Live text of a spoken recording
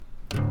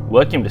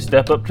Welcome to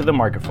Step Up to the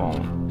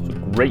Microphone. It's a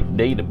great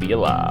day to be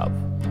alive.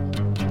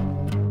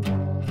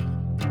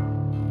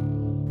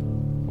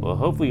 Well,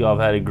 hopefully y'all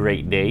have had a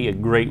great day, a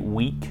great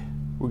week.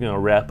 We're going to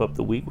wrap up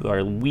the week with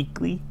our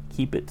weekly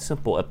Keep It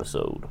Simple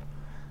episode.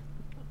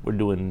 We're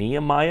doing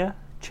Nehemiah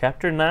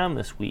chapter 9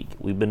 this week.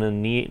 We've been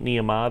in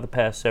Nehemiah the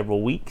past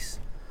several weeks.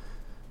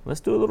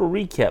 Let's do a little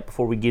recap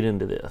before we get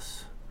into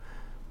this.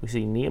 We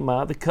see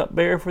Nehemiah, the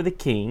cupbearer for the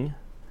king,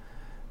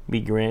 be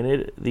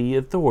granted the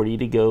authority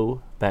to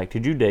go back to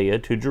Judea,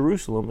 to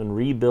Jerusalem, and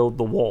rebuild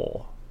the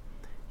wall.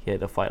 He had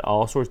to fight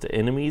all sorts of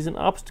enemies and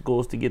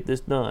obstacles to get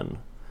this done,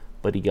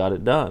 but he got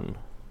it done.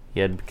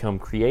 He had to become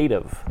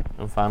creative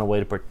and find a way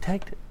to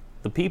protect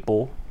the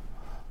people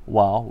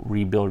while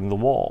rebuilding the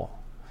wall.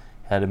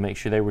 He had to make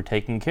sure they were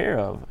taken care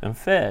of and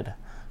fed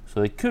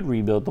so they could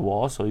rebuild the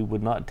wall, so he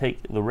would not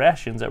take the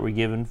rations that were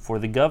given for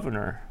the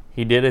governor.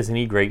 He did as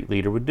any great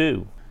leader would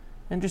do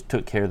and just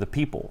took care of the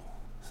people.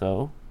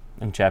 So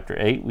in chapter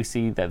 8, we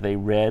see that they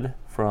read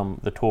from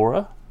the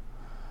Torah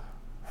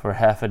for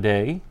half a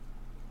day,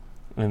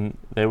 and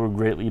they were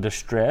greatly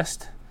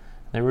distressed.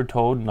 They were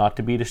told not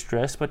to be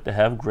distressed, but to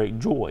have great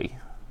joy.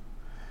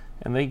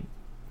 And they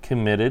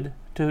committed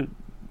to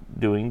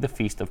doing the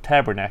Feast of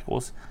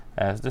Tabernacles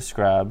as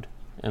described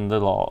in the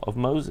law of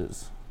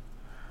Moses.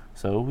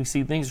 So we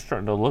see things are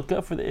starting to look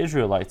up for the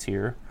Israelites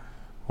here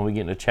when we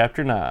get into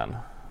chapter 9.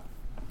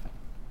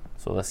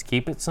 So let's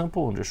keep it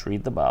simple and just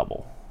read the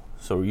Bible.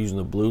 So we're using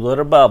the Blue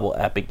Letter Bible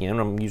app again.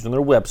 I'm using their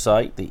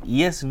website, the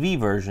ESV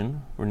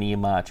version for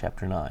Nehemiah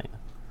chapter 9.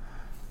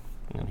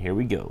 And here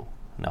we go.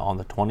 Now on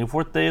the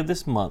 24th day of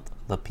this month,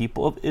 the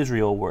people of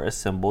Israel were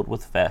assembled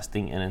with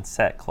fasting and in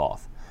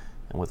sackcloth,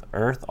 and with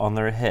earth on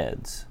their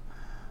heads.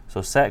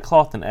 So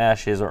sackcloth and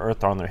ashes, or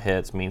earth on their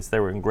heads, means they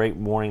were in great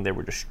mourning, they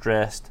were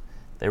distressed,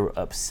 they were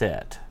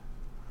upset.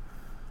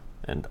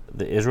 And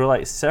the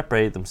Israelites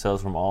separated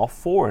themselves from all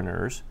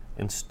foreigners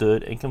and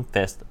stood and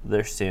confessed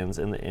their sins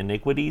and the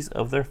iniquities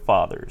of their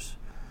fathers.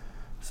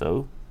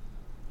 So,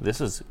 this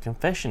is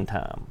confession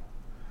time.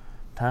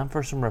 Time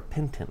for some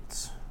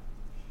repentance.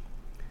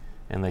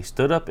 And they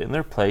stood up in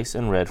their place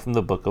and read from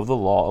the book of the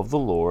law of the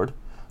Lord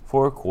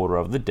for a quarter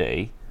of the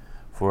day.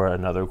 For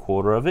another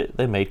quarter of it,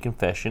 they made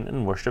confession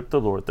and worshiped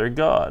the Lord their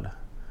God.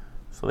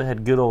 So they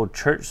had good old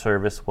church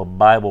service with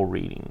Bible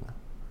reading.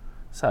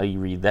 That's how you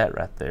read that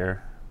right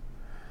there.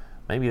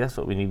 Maybe that's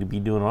what we need to be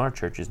doing in our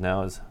churches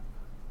now, is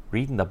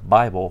reading the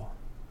Bible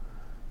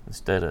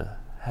instead of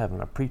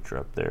having a preacher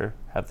up there.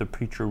 Have the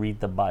preacher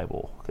read the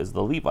Bible, because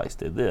the Levites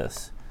did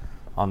this.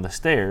 On the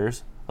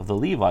stairs of the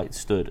Levites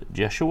stood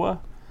Jeshua,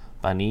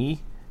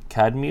 Bani,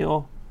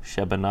 Kadmiel,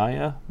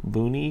 Shebaniah,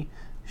 Buni,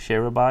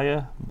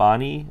 Sherebiah,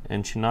 Bani,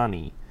 and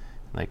Chinani.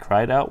 And they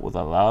cried out with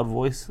a loud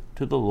voice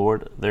to the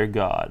Lord their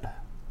God.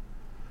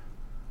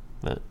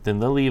 Then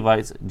the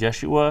Levites,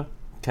 Jeshua,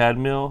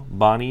 Kadmiel,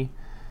 Bani,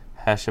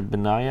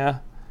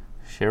 Hashabaniah,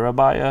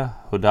 Sherebiah,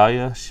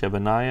 Hodiah,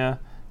 Shebaniah,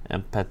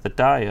 and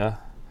Pethathiah,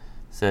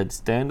 said,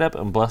 "Stand up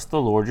and bless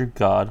the Lord your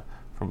God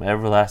from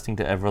everlasting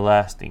to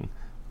everlasting.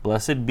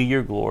 Blessed be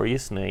your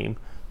glorious name,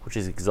 which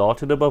is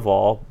exalted above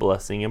all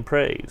blessing and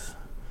praise."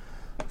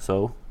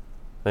 So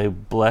they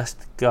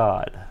blessed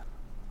God,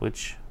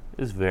 which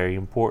is very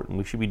important.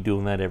 We should be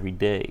doing that every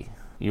day.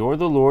 "You're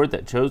the Lord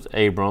that chose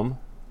Abram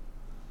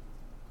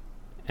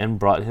and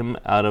brought him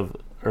out of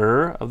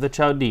Ur of the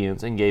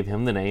Chaldeans and gave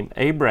him the name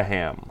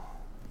Abraham."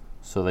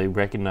 So they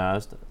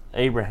recognized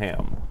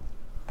Abraham.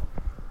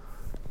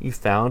 "You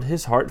found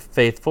his heart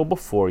faithful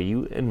before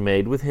you and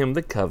made with him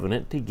the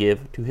covenant to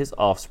give to his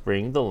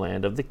offspring the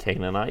land of the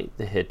Canaanite,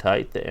 the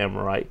Hittite, the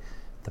Amorite,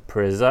 the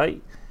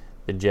Perizzite,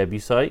 the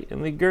Jebusite,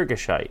 and the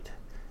Girgashite.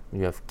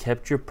 You have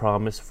kept your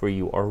promise, for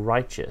you are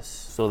righteous."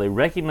 So they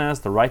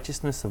recognized the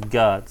righteousness of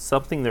God,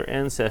 something their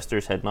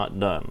ancestors had not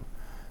done.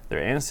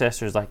 Their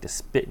ancestors like to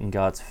spit in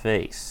God's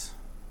face.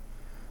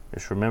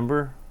 Just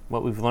remember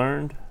what we've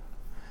learned.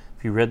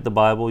 If you read the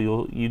Bible,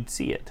 you'd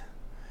see it.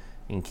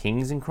 In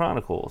Kings and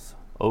Chronicles,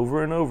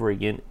 over and over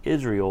again,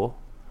 Israel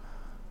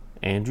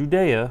and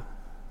Judah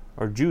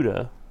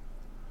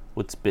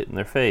would spit in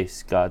their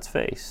face, God's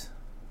face,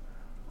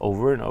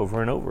 over and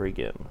over and over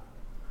again.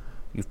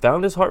 "You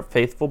found his heart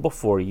faithful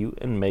before you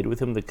and made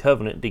with him the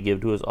covenant to give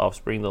to his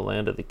offspring the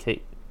land of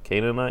the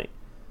Canaanite,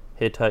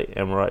 Hittite,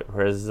 Amorite,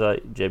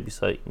 Perizzite,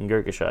 Jebusite, and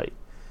Girgashite.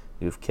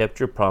 You have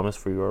kept your promise,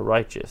 for you are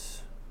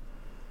righteous.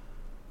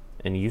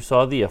 And you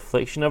saw the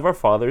affliction of our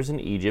fathers in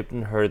Egypt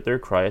and heard their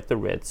cry at the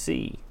Red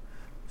Sea."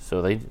 So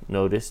they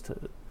noticed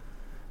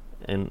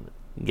and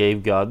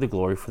gave God the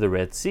glory for the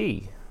Red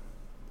Sea,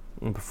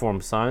 and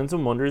performed signs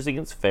and wonders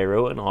against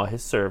Pharaoh and all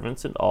his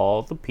servants and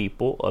all the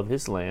people of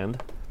his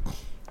land.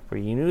 For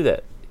you knew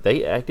that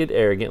they acted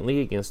arrogantly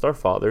against our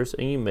fathers,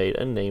 and you made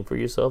a name for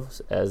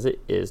yourselves as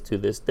it is to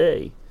this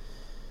day.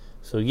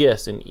 So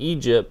yes, in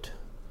Egypt,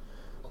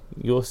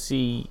 you'll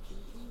see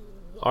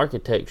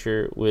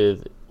architecture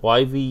with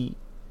YHVH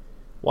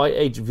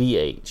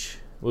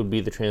would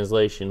be the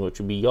translation, which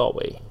would be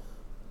Yahweh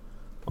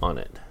on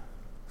it.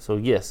 So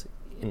yes,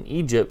 in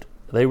Egypt,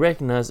 they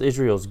recognized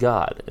Israel's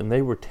God, and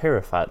they were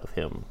terrified of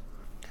him.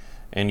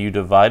 And you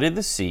divided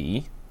the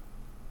sea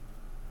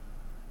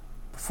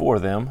before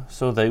them,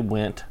 so they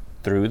went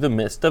through the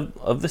midst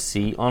of the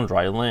sea on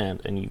dry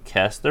land, and you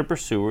cast their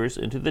pursuers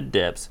into the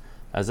depths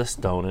as a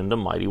stone into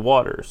mighty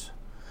waters.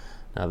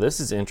 Now this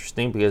is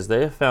interesting because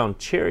they have found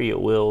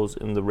chariot wheels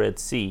in the Red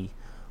Sea,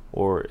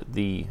 or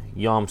the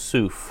Yam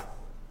Suf,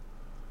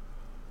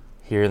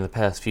 here in the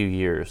past few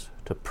years.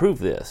 To prove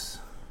this,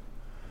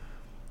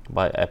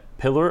 by a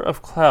pillar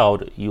of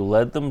cloud you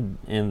led them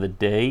in the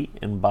day,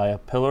 and by a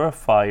pillar of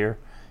fire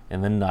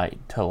in the night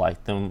to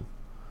light them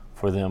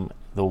for them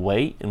the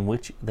way in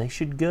which they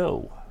should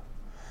go.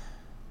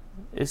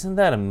 Isn't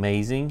that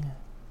amazing?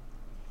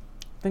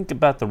 Think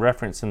about the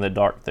reference in the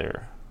dark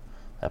there.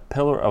 A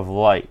pillar of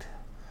light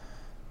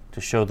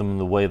to show them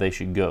the way they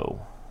should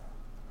go.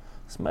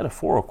 It's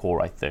metaphorical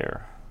right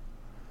there.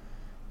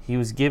 He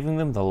was giving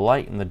them the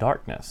light in the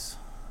darkness.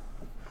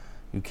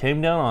 You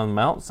came down on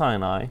Mount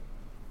Sinai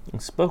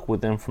and spoke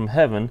with them from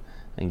heaven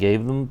and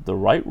gave them the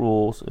right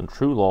rules and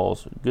true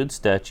laws, good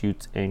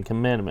statutes and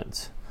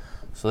commandments.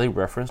 So they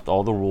referenced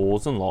all the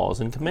rules and laws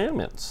and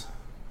commandments.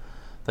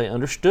 They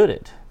understood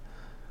it.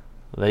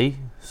 They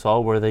saw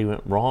where they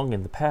went wrong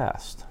in the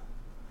past.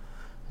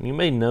 And you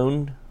made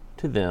known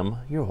to them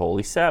your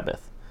holy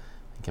Sabbath,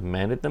 and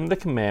commanded them the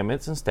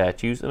commandments and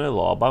statutes and a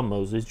law by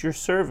Moses your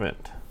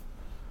servant.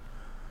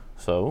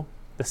 So,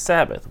 the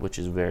Sabbath, which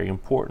is very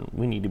important.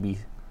 We need to be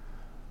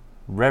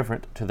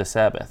reverent to the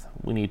Sabbath.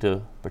 We need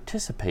to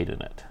participate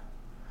in it.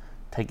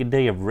 Take a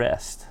day of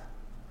rest.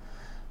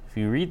 If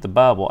you read the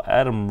Bible,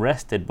 Adam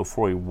rested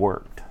before he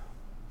worked.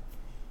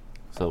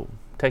 So,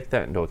 take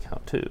that into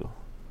account too.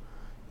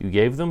 You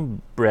gave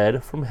them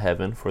bread from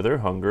heaven for their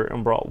hunger,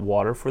 and brought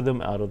water for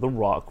them out of the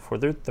rock for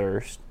their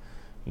thirst.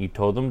 You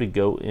told them to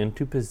go in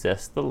to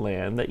possess the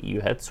land that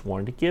you had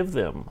sworn to give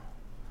them.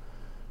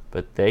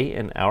 But they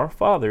and our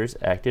fathers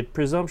acted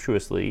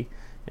presumptuously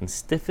and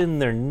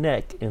stiffened their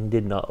neck and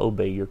did not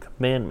obey your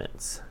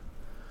commandments.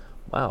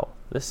 Wow,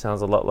 this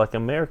sounds a lot like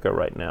America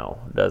right now,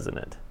 doesn't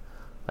it?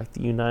 Like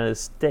the United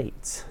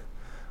States.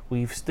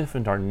 We've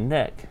stiffened our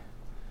neck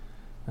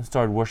and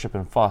started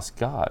worshiping false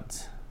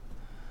gods.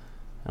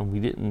 And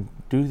we didn't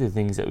do the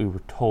things that we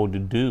were told to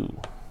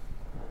do.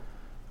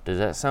 Does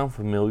that sound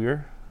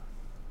familiar?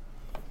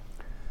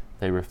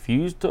 They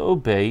refused to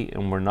obey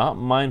and were not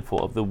mindful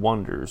of the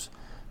wonders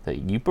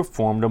that you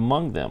performed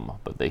among them,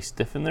 but they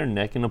stiffened their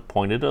neck and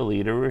appointed a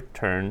leader to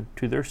return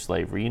to their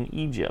slavery in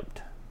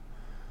Egypt.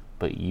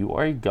 But you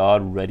are a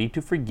God ready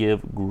to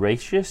forgive,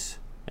 gracious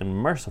and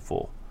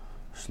merciful,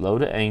 slow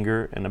to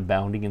anger and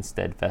abounding in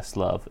steadfast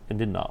love, and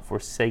did not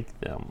forsake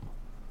them.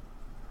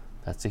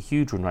 That's a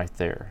huge one right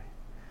there.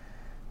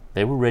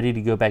 They were ready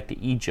to go back to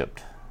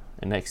Egypt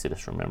in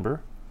Exodus,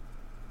 remember?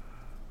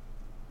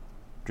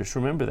 Just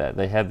remember that.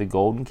 They had the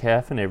golden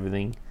calf and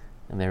everything,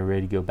 and they were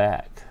ready to go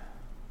back.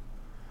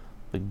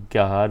 But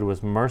God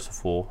was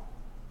merciful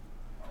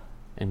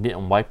and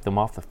didn't wipe them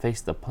off the face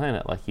of the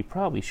planet like he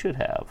probably should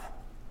have.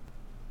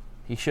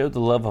 He showed the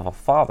love of a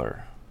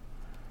father,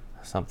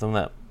 something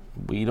that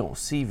we don't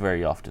see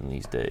very often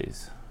these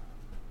days.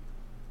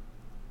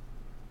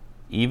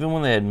 Even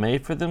when they had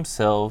made for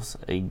themselves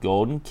a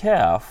golden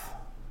calf,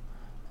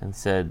 and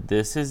said,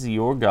 "This is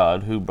your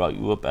God who brought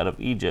you up out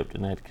of Egypt,"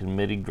 and had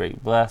committed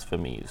great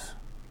blasphemies.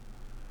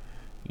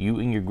 You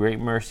in your great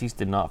mercies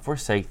did not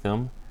forsake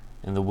them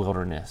in the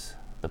wilderness.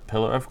 The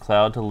pillar of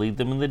cloud to lead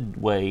them in the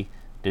way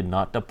did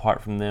not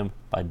depart from them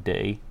by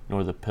day,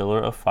 nor the pillar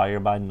of fire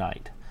by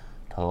night,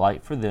 to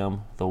light for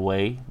them the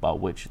way by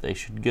which they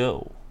should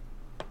go.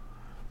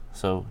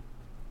 So,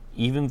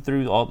 even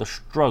through all the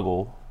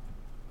struggle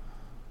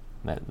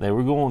that they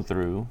were going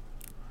through,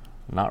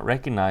 not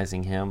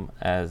recognizing him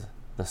as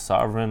the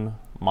sovereign,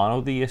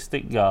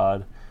 monotheistic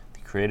God, the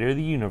creator of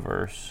the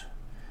universe,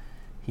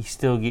 he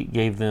still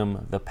gave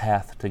them the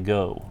path to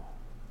go.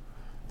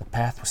 The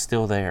path was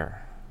still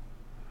there.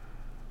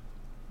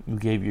 You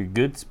gave your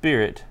good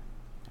spirit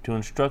to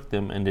instruct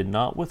them, and did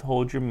not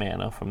withhold your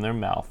manna from their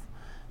mouth,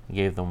 and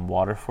gave them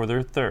water for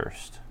their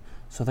thirst.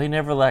 So they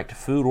never lacked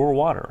food or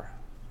water.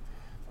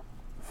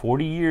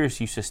 40 years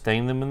you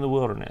sustained them in the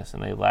wilderness,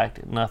 and they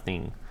lacked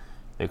nothing.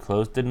 Their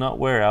clothes did not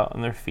wear out,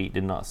 and their feet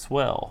did not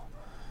swell.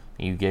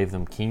 You gave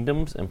them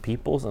kingdoms and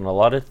peoples, and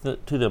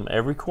allotted to them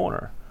every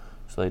corner.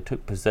 So they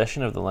took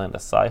possession of the land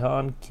of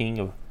Sihon, king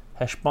of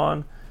Heshbon,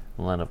 and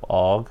the land of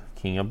Og,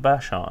 king of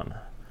Bashan.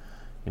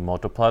 You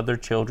multiplied their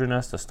children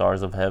as the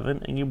stars of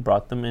heaven, and you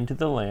brought them into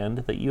the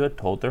land that you had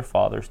told their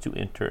fathers to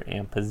enter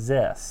and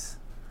possess.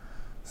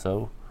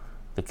 So,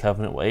 the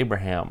covenant with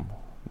Abraham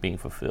being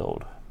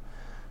fulfilled.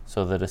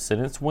 So the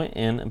descendants went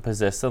in and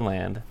possessed the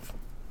land,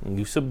 and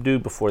you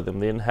subdued before them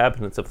the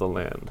inhabitants of the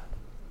land,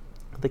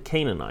 the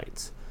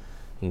Canaanites,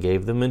 and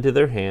gave them into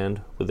their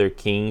hand with their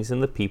kings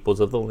and the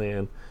peoples of the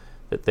land,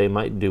 that they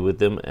might do with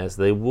them as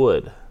they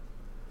would.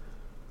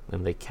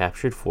 And they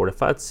captured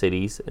fortified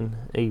cities and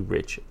a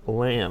rich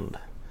land,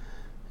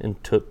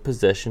 and took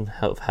possession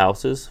of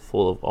houses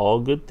full of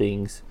all good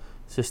things,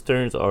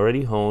 cisterns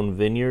already honed,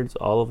 vineyards,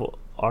 olive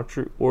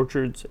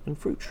orchards, and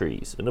fruit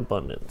trees in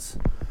abundance.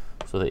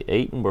 So they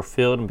ate and were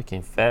filled and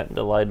became fat and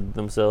delighted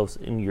themselves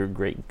in your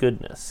great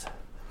goodness.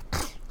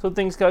 So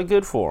things got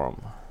good for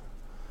them.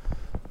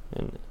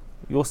 And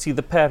you'll see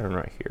the pattern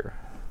right here.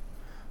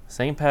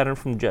 Same pattern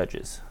from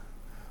Judges.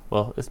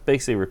 Well, it's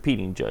basically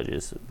repeating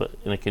Judges, but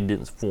in a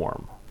condensed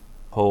form.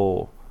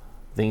 Whole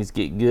things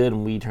get good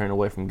and we turn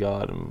away from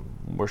God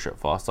and worship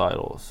false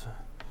idols.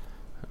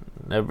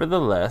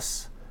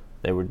 Nevertheless,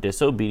 they were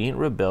disobedient,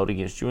 rebelled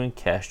against you, and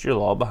cast your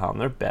law behind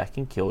their back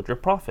and killed your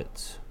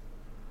prophets,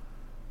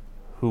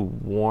 who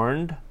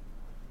warned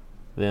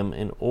them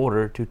in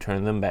order to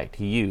turn them back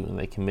to you, and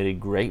they committed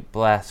great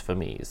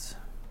blasphemies.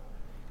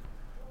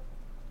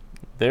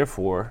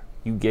 Therefore,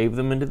 you gave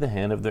them into the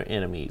hand of their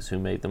enemies, who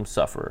made them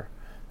suffer.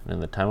 And in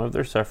the time of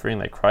their suffering,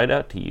 they cried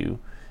out to you,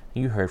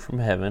 and you heard from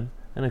heaven,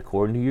 and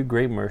according to your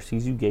great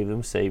mercies, you gave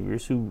them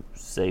saviors who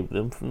saved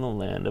them from the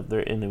land of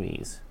their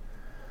enemies.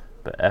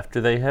 But after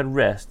they had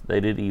rest,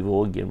 they did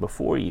evil again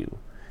before you.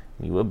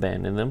 And you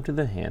abandoned them to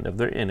the hand of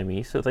their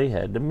enemies, so they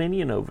had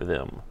dominion over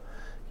them.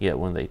 Yet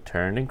when they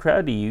turned and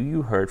cried to you,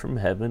 you heard from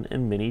heaven,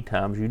 and many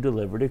times you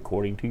delivered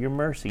according to your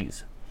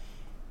mercies.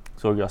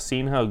 So are y'all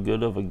seeing how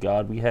good of a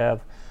God we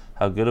have?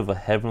 How good of a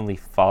heavenly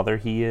Father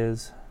He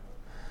is?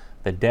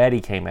 The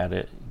Daddy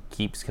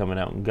keeps coming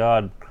out in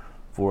God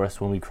for us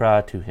when we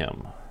cry to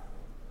Him.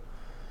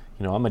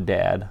 You know, I'm a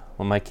dad.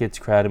 When my kids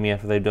cry to me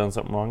after they've done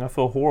something wrong, I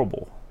feel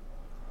horrible.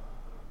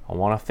 I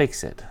want to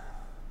fix it.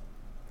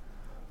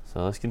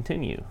 So let's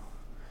continue.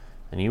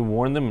 And you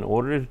warned them in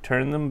order to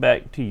turn them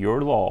back to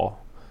your law,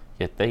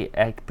 yet they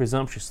act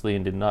presumptuously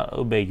and did not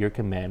obey your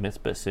commandments,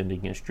 but sinned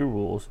against your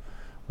rules,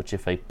 which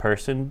if a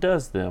person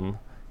does them,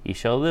 he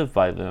shall live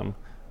by them.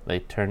 They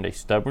turned a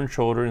stubborn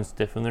shoulder and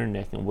stiffened their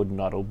neck and would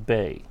not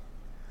obey.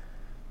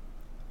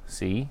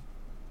 See?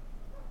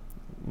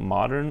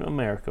 Modern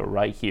America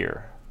right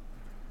here.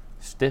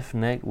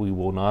 Stiff-necked, we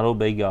will not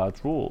obey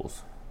God's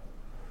rules.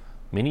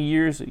 Many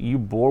years you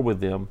bore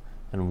with them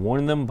and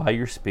warned them by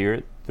your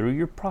Spirit through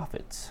your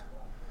prophets.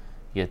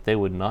 Yet they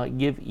would not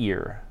give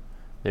ear.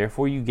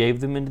 Therefore you gave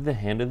them into the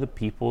hand of the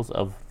peoples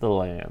of the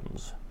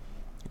lands.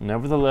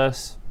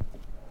 Nevertheless,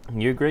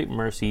 in your great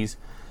mercies,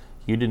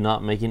 you did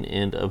not make an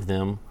end of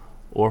them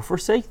or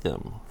forsake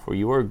them, for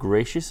you are a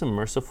gracious and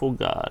merciful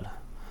God.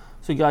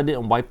 So God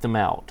didn't wipe them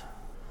out.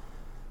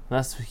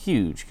 That's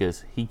huge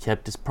because He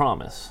kept His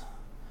promise.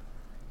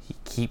 He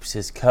keeps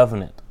His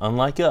covenant,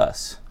 unlike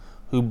us,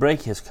 who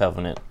break His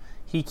covenant.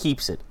 He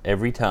keeps it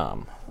every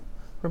time.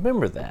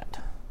 Remember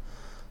that.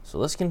 So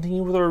let's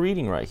continue with our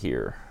reading right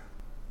here.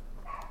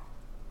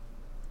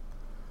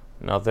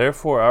 Now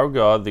therefore our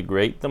God, the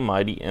great, the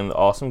mighty, and the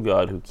awesome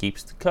God, who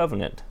keeps the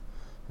covenant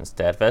and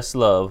steadfast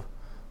love,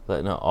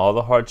 let not all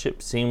the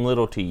hardship seem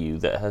little to you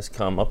that has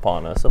come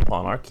upon us,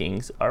 upon our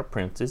kings, our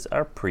princes,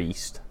 our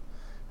priests,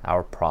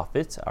 our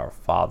prophets, our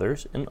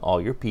fathers, and all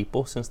your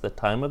people, since the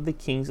time of the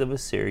kings of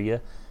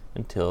Assyria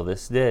until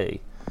this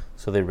day.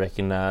 So they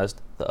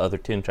recognized the other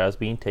 10 tribes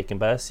being taken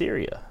by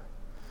Assyria.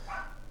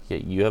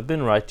 Yet you have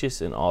been righteous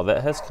in all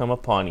that has come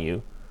upon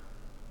you,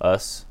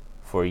 us,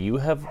 for you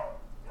have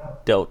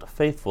dealt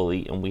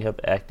faithfully, and we have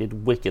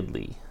acted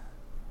wickedly.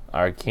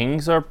 Our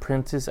kings, our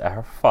princes,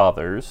 our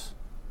fathers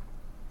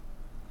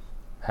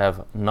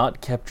have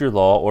not kept your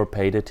law or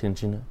paid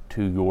attention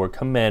to your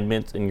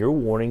commandments and your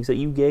warnings that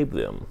you gave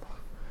them,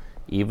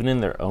 even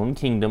in their own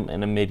kingdom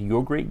and amid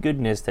your great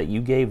goodness that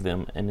you gave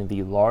them, and in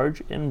the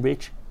large and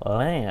rich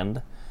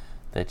land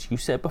that you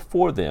set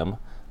before them.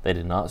 They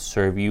did not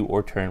serve you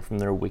or turn from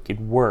their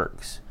wicked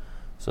works.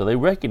 So they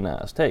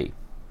recognized, hey,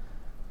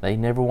 they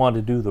never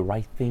wanted to do the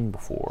right thing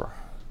before.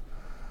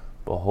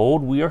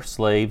 Behold, we are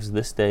slaves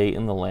this day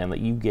in the land that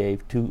you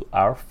gave to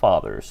our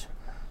fathers,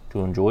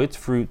 to enjoy its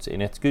fruits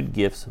and its good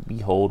gifts.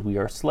 Behold, we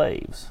are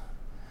slaves.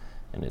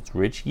 And its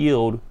rich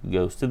yield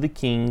goes to the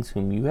kings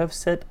whom you have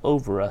set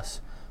over us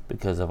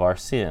because of our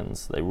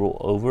sins. They rule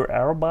over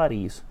our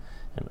bodies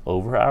and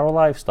over our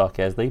livestock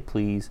as they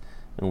please,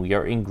 and we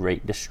are in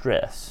great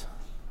distress.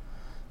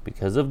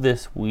 Because of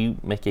this, we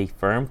make a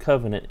firm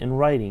covenant in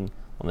writing.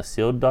 On the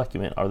sealed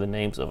document are the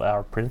names of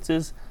our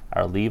princes,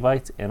 our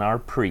Levites, and our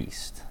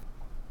priests.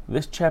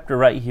 This chapter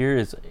right here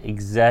is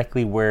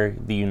exactly where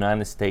the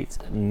United States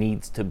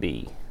needs to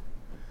be.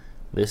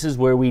 This is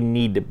where we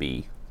need to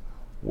be.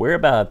 We're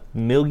about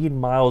 1 million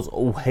miles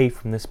away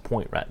from this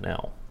point right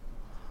now.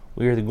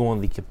 We are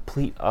going the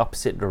complete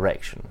opposite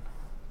direction.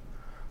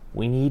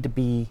 We need to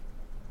be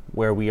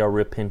where we are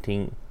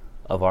repenting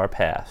of our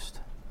past.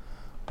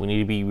 We need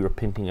to be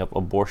repenting of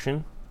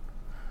abortion,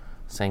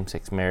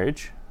 same-sex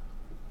marriage,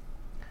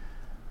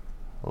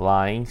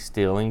 lying,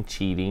 stealing,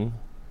 cheating,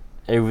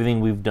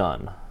 everything we've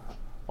done.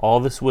 All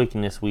this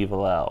wickedness we've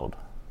allowed.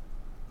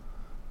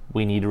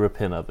 We need to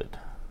repent of it.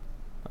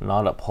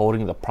 Not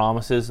upholding the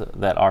promises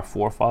that our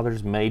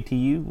forefathers made to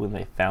you when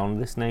they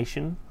founded this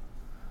nation.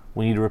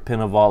 We need to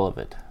repent of all of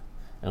it.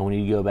 And we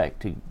need to go back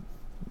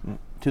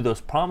to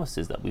those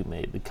promises that we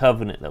made, the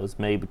covenant that was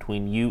made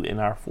between you and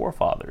our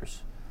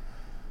forefathers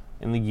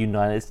in the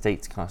United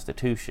States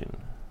Constitution.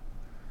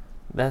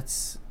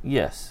 That's,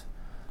 yes,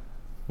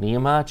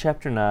 Nehemiah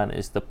chapter 9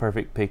 is the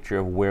perfect picture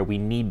of where we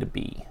need to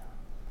be.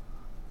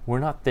 We're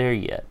not there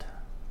yet.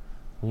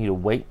 We need to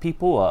wake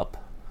people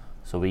up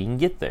so we can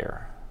get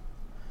there.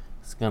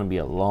 It's going to be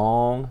a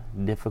long,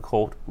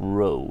 difficult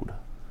road.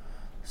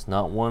 It's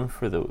not one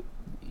for the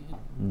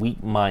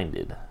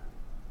weak-minded.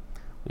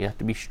 We have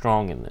to be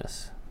strong in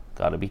this.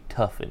 Got to be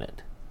tough in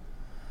it.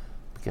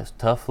 Because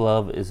tough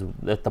love is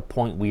at the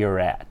point we are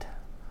at.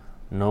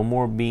 No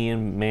more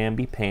being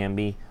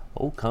mamby-pamby.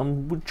 Oh,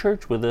 come to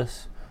church with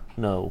us.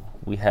 No,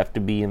 we have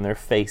to be in their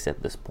face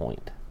at this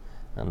point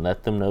and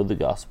let them know the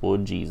gospel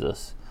of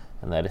Jesus,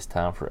 and that it's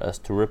time for us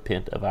to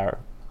repent of our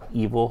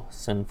evil,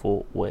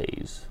 sinful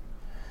ways.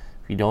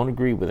 If you don't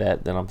agree with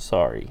that, then I'm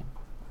sorry.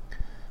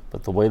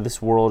 But the way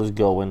this world is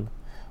going,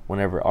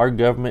 whenever our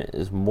government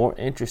is more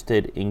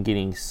interested in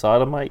getting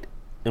sodomite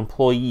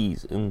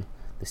employees in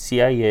the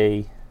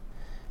CIA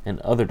and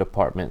other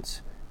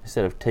departments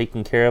instead of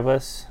taking care of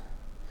us,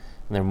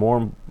 and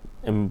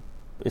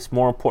it's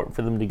more important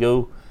for them to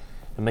go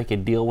and make a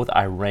deal with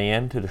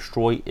Iran to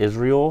destroy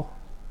Israel,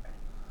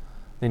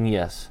 then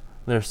yes,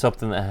 there's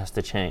something that has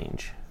to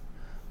change.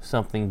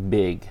 Something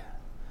big,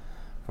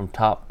 from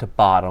top to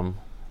bottom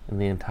in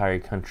the entire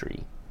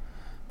country.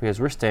 Because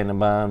we're standing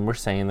by and we're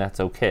saying that's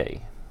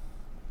okay.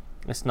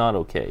 It's not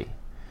okay.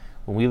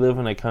 When we live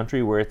in a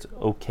country where it's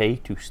okay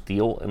to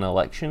steal an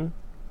election,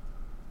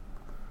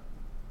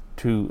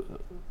 to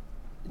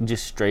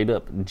just straight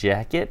up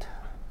jack it,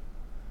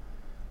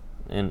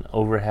 and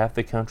over half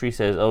the country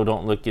says, oh,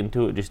 don't look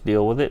into it, just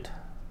deal with it,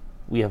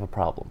 we have a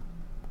problem.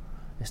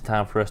 It's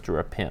time for us to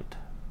repent.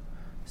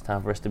 It's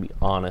time for us to be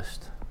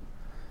honest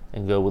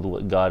and go with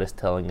what God is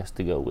telling us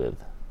to go with,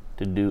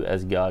 to do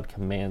as God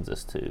commands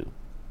us to.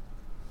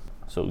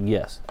 So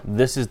yes,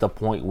 this is the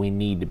point we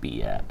need to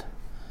be at.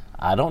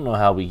 I don't know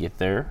how we get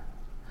there.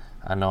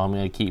 I know I'm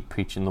going to keep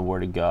preaching the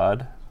Word of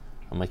God.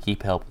 I'm going to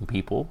keep helping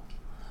people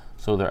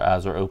so their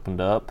eyes are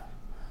opened up.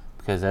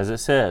 Because as it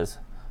says,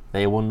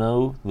 they will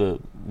know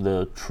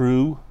the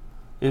true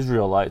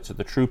Israelites or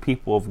the true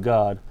people of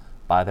God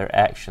by their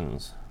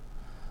actions,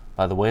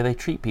 by the way they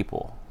treat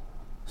people.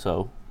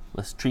 So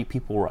let's treat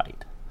people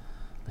right.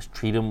 Let's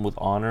treat them with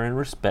honor and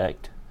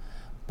respect,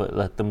 but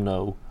let them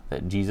know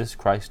that Jesus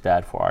Christ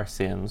died for our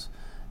sins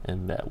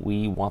and that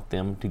we want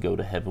them to go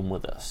to heaven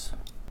with us.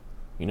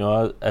 You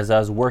know, as I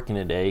was working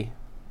today,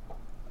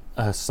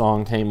 a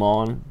song came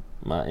on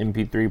my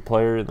MP3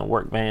 player in the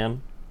work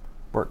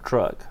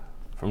truck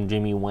from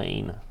Jimmy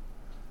Wayne,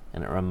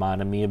 and it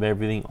reminded me of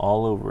everything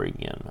all over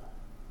again.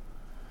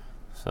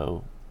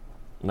 So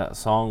that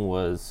song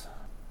was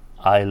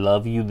I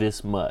Love You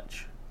This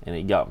Much, and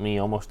it got me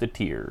almost to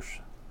tears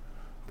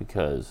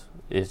because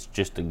it's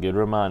just a good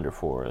reminder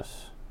for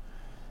us,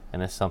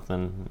 and it's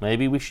something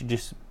maybe we should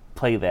just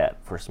play that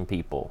for some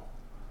people.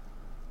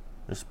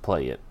 Just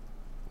play it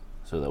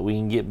so that we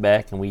can get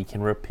back and we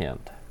can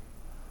repent.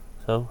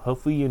 So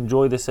hopefully you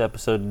enjoyed this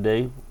episode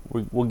today.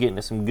 We'll get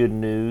into some good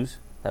news.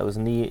 That was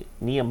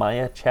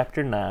Nehemiah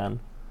chapter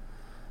 9,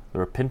 the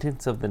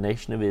repentance of the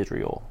nation of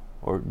Israel,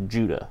 or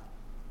Judah.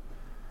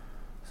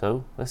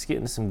 So let's get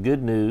into some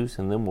good news,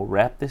 and then we'll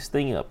wrap this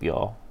thing up,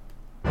 y'all.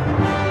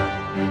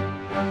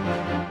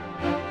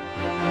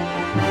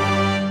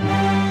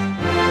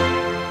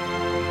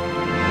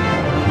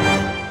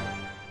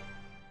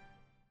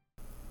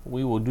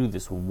 We will do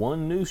this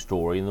one news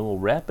story, and then we'll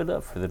wrap it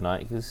up for the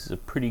night, because this is a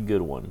pretty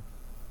good one.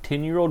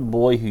 10-year-old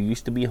boy who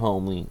used to be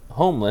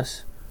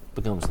homeless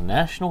becomes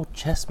national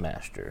chess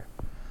master.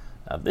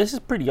 Now this is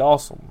pretty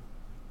awesome.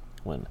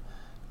 When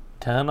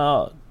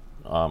Tana,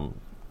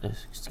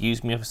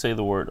 excuse me if I say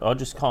the word, I'll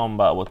just call them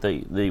by what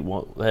they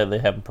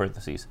have in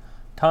parentheses.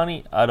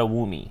 Tani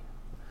Adewumi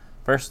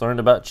first learned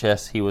about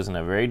chess. He was in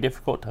a very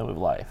difficult time of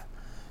life.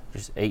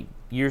 Just 8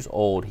 years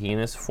old, he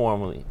and his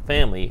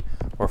family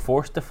were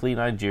forced to flee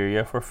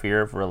Nigeria for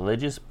fear of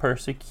religious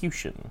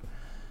persecution.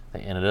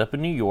 They ended up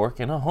in New York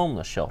in a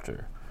homeless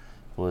shelter.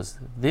 It was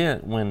then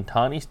when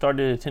Tani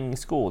started attending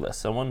school that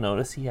someone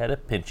noticed he had a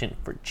penchant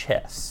for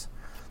chess.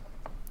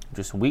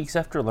 Just weeks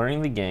after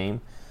learning the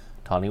game,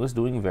 Tani was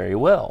doing very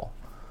well.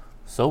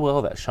 So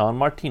well that Sean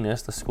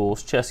Martinez, the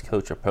school's chess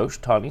coach,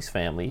 approached Tani's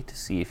family to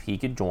see if he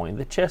could join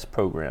the chess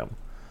program.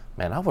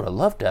 Man, I would have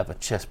loved to have a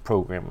chess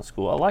program in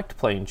school. I liked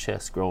playing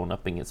chess growing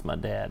up against my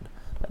dad.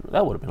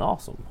 That would have been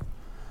awesome.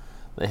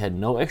 They had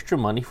no extra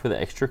money for the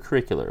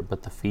extracurricular,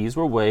 but the fees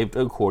were waived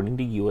according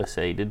to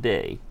USA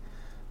Today.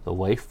 The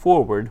way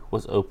forward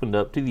was opened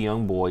up to the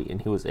young boy,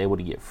 and he was able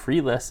to get free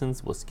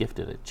lessons, was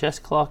gifted a chess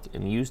clock,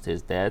 and used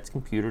his dad's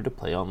computer to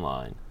play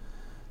online.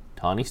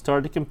 Tani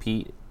started to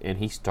compete, and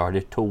he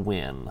started to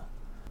win.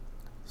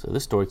 So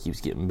this story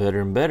keeps getting better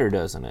and better,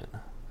 doesn't it?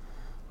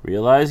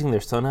 Realizing their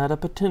son had a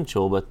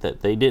potential, but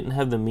that they didn't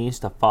have the means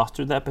to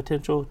foster that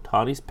potential,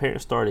 Tani's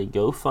parents started a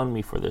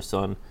GoFundMe for their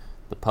son.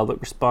 The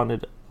public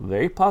responded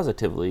very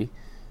positively,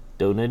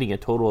 donating a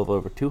total of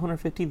over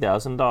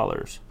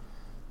 $250,000.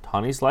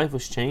 Tani's life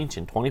was changed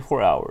in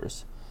 24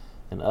 hours.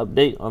 An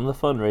update on the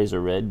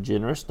fundraiser read,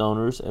 generous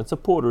donors and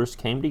supporters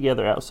came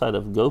together outside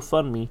of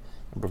GoFundMe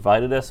and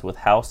provided us with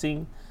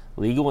housing,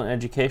 legal and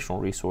educational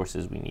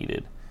resources we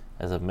needed.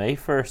 As of May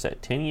 1st,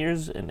 at 10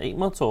 years and 8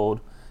 months old,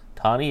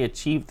 Tani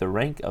achieved the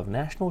rank of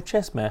National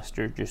Chess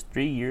Master just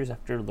 3 years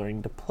after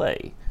learning to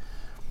play.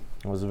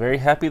 I was very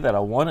happy that I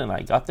won and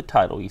I got the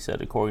title, he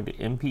said, according to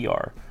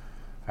NPR.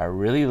 I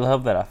really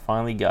love that I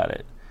finally got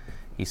it.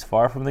 He's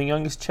far from the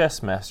youngest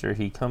chess master.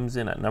 He comes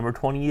in at number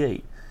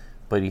 28,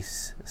 but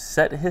he's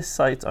set his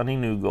sights on a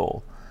new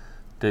goal,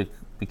 to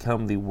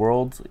become the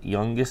world's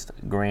youngest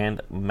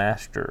Grand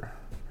Master.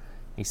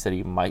 He said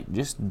he might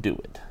just do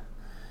it.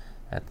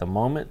 At the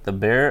moment, the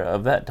bearer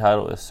of that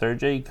title is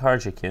Sergei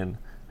Karjakin,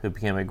 who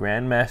became a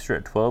Grand Master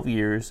at 12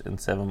 years and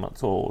 7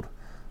 months old.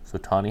 So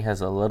Tani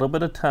has a little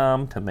bit of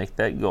time to make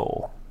that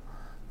goal.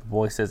 The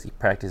boy says he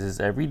practices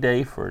every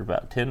day for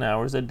about 10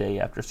 hours a day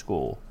after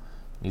school.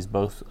 He's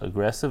both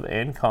aggressive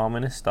and calm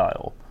in his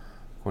style.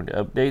 According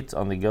to updates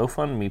on the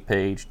GoFundMe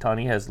page,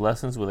 Tani has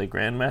lessons with a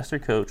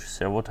Grandmaster coach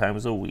several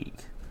times a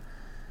week.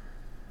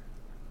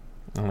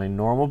 In a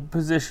normal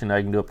position,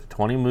 I can do up to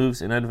 20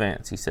 moves in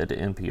advance, he said to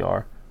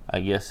NPR. I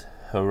guess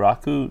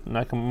Hiraku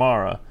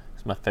Nakamura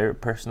is my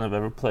favorite person I've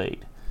ever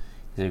played.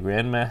 He's a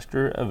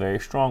Grandmaster, a very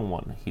strong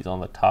one. He's on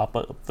the top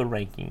of the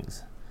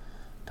rankings.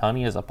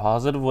 Tani has a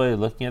positive way of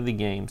looking at the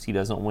games he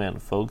doesn't win,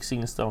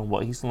 focusing instead on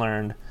what he's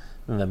learned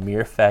than the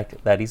mere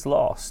fact that he's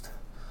lost.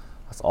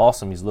 That's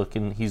awesome.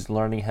 He's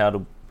learning how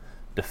to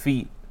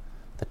defeat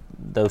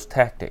those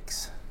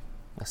tactics.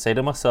 I say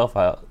to myself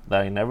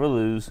that I never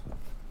lose,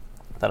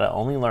 that I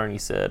only learn, he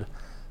said,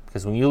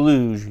 because when you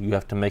lose, you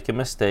have to make a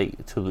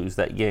mistake to lose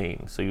that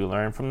game. So you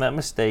learn from that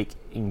mistake,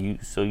 and you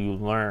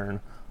learn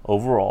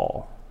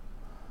overall.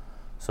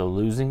 So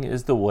losing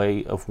is the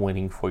way of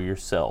winning for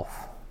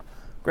yourself.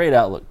 Great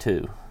outlook,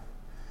 too.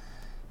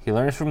 He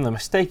learns from the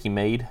mistake he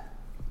made,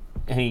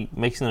 and he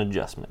makes an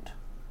adjustment.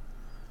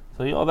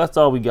 So, y'all, that's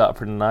all we got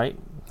for tonight.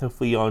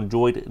 Hopefully y'all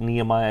enjoyed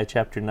Nehemiah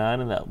chapter 9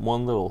 and that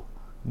one little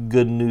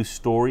good news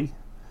story.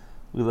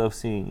 We love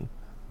seeing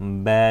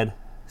bad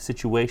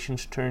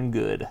situations turn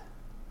good.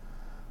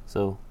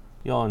 So,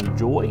 y'all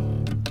enjoy.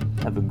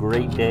 Have a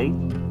great day.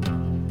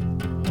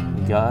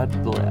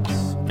 God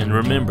bless. And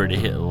remember to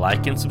hit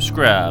like and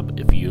subscribe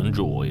if you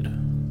enjoyed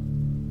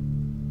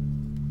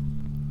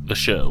the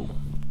show.